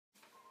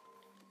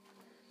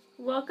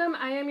Welcome,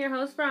 I am your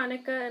host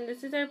Veronica, and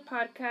this is our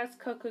podcast,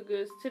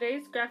 Cocogoose.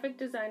 Today's graphic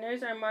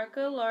designers are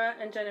Marco, Laura,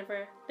 and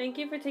Jennifer. Thank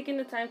you for taking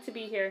the time to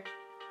be here.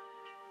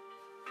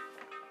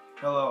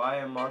 Hello, I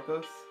am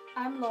Marcos.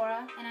 I'm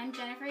Laura. And I'm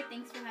Jennifer.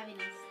 Thanks for having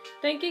us.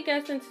 Thank you,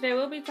 guests, and today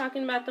we'll be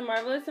talking about the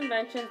Marvelous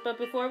Inventions, but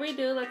before we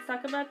do, let's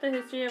talk about the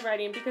history of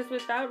writing, because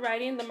without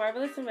writing, the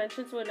Marvelous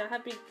Inventions would not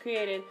have been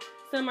created.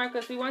 So,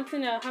 Marcos, we want to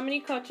know how many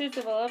cultures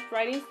developed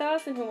writing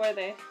styles and who were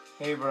they?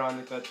 Hey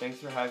Veronica, thanks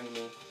for having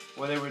me.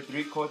 Well, there were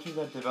 3 cultures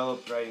that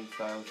developed writing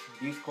styles.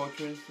 These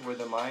cultures were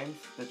the Mayans,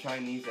 the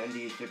Chinese, and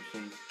the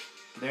Egyptians.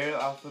 Their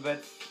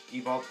alphabets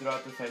evolved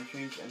throughout the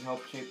centuries and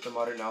helped shape the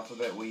modern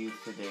alphabet we use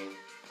today.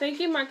 Thank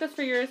you, Marcos,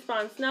 for your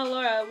response. Now,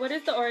 Laura, what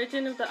is the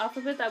origin of the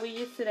alphabet that we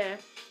use today?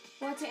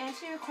 Well, to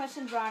answer your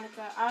question,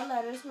 Veronica, our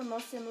letters were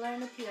most similar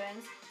in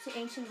appearance to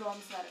ancient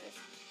Rome's letters.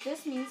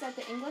 This means that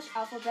the English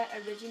alphabet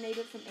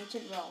originated from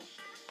ancient Rome.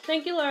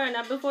 Thank you, Laura.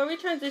 Now, before we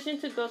transition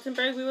to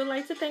Gutenberg, we would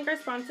like to thank our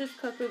sponsors,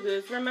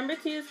 Cocogoose. Remember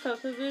to use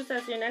Cocogoose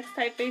as your next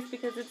typeface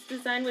because it's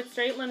designed with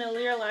straight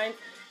monolinear lines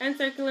and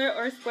circular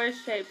or square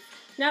shapes.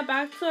 Now,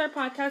 back to our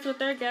podcast with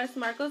our guests,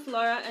 Marcos,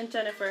 Laura, and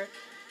Jennifer.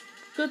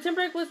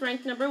 Gutenberg was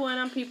ranked number 1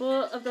 on People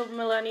of the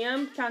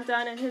Millennium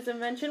Countdown, and his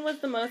invention was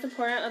the most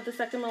important of the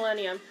second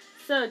millennium.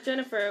 So,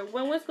 Jennifer,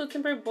 when was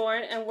Gutenberg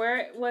born, and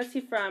where was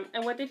he from,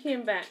 and what did he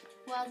invent?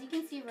 Well, as you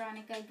can see,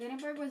 Veronica,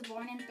 Gutenberg was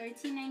born in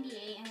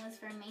 1398 and was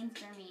from Mainz,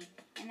 Germany.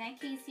 In that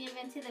case, he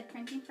invented the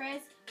printing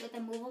press with a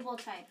movable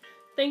type.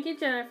 Thank you,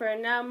 Jennifer.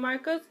 Now,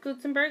 Marcos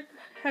Gutenberg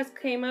has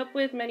came up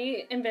with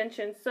many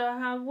inventions. So,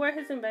 how were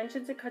his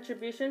inventions a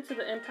contribution to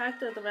the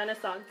impact of the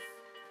Renaissance?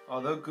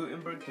 Although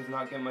Gutenberg does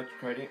not get much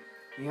credit,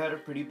 he had a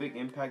pretty big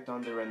impact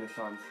on the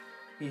Renaissance.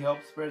 He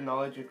helped spread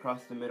knowledge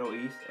across the Middle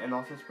East and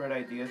also spread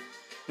ideas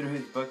through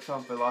his books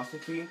on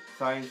philosophy,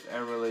 science,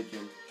 and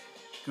religion.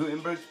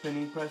 Gutenberg's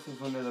printing press is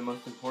one of the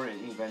most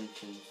important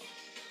inventions.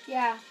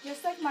 Yeah,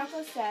 just like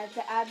Marco said,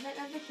 the advent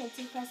of the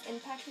printing press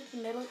impacted the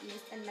Middle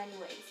East in many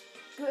ways.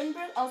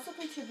 Gutenberg also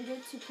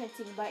contributed to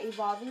printing by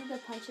evolving the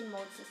punch and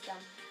mold system,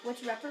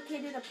 which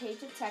replicated a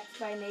page of text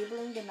by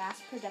enabling the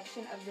mass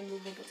production of the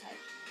movable type.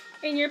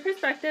 In your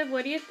perspective,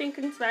 what do you think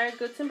inspired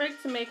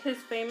Gutenberg to make his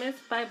famous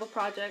Bible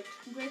project?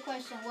 Great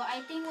question. Well,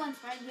 I think what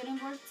inspired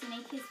Gutenberg to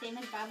make his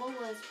famous Bible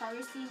was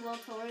progressing well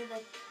toward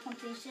the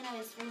completion of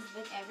his first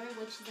book ever,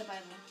 which is the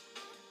Bible.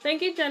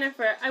 Thank you,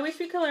 Jennifer. I wish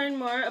we could learn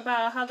more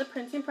about how the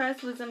printing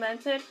press was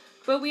invented,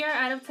 but we are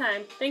out of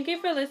time. Thank you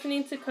for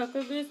listening to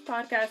Cocogoose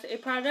Podcast, a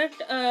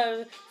product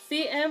of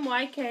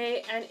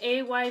CMYK and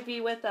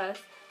AYV with us.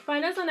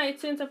 Find us on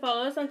iTunes and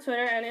follow us on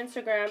Twitter and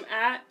Instagram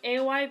at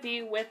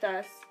AYV with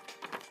us.